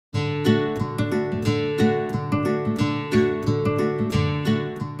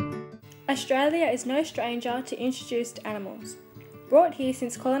Australia is no stranger to introduced animals. Brought here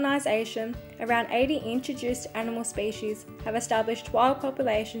since colonisation, around 80 introduced animal species have established wild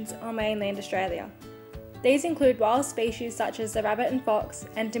populations on mainland Australia. These include wild species such as the rabbit and fox,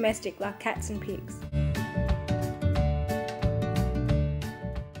 and domestic like cats and pigs.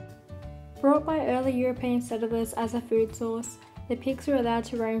 Brought by early European settlers as a food source, the pigs were allowed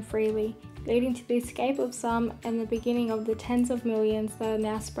to roam freely, leading to the escape of some and the beginning of the tens of millions that are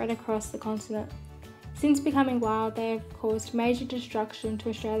now spread across the continent. Since becoming wild, they have caused major destruction to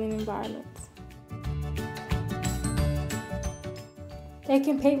Australian environments. They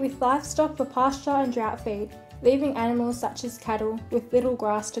compete with livestock for pasture and drought feed, leaving animals such as cattle with little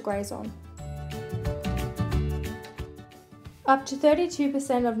grass to graze on. Up to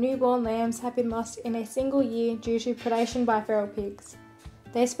 32% of newborn lambs have been lost in a single year due to predation by feral pigs.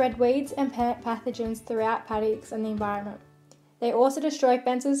 They spread weeds and pathogens throughout paddocks and the environment. They also destroy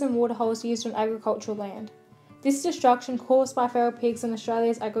fences and waterholes used on agricultural land. This destruction caused by feral pigs in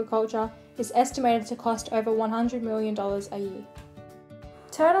Australia's agriculture is estimated to cost over $100 million a year.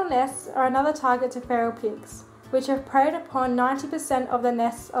 Turtle nests are another target to feral pigs, which have preyed upon 90% of the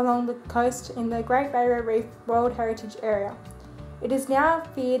nests along the coast in the Great Barrier Reef World Heritage Area. It is now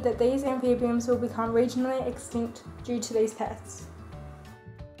feared that these amphibians will become regionally extinct due to these pests.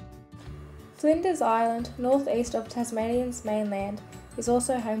 Flinders Island, northeast of Tasmania's mainland, is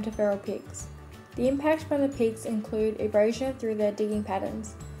also home to feral pigs. The impact from the pigs include erosion through their digging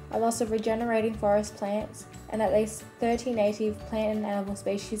patterns, a loss of regenerating forest plants, and at least 30 native plant and animal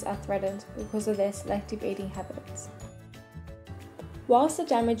species are threatened because of their selective eating habits. Whilst the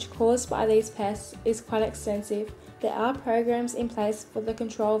damage caused by these pests is quite extensive, there are programs in place for the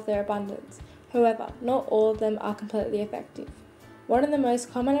control of their abundance. However, not all of them are completely effective. One of the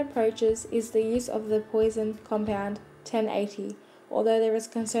most common approaches is the use of the poison compound 1080, although there is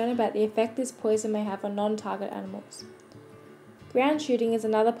concern about the effect this poison may have on non-target animals. Ground shooting is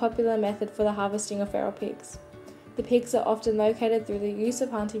another popular method for the harvesting of feral pigs. The pigs are often located through the use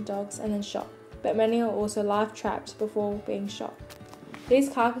of hunting dogs and then shot, but many are also live trapped before being shot. These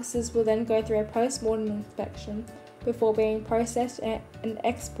carcasses will then go through a post-mortem inspection before being processed and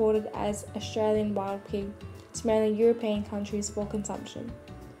exported as Australian wild pig to mainly European countries for consumption.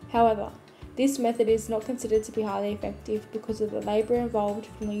 However, this method is not considered to be highly effective because of the labour involved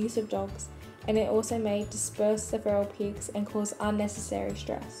from the use of dogs, and it also may disperse the feral pigs and cause unnecessary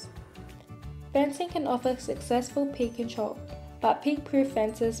stress. Fencing can offer successful pig control, but pig-proof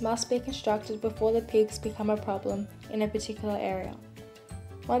fences must be constructed before the pigs become a problem in a particular area.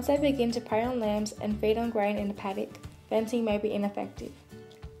 Once they begin to prey on lambs and feed on grain in a paddock, fencing may be ineffective.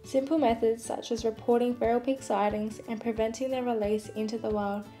 Simple methods such as reporting feral pig sightings and preventing their release into the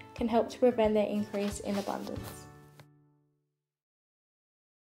wild can help to prevent their increase in abundance.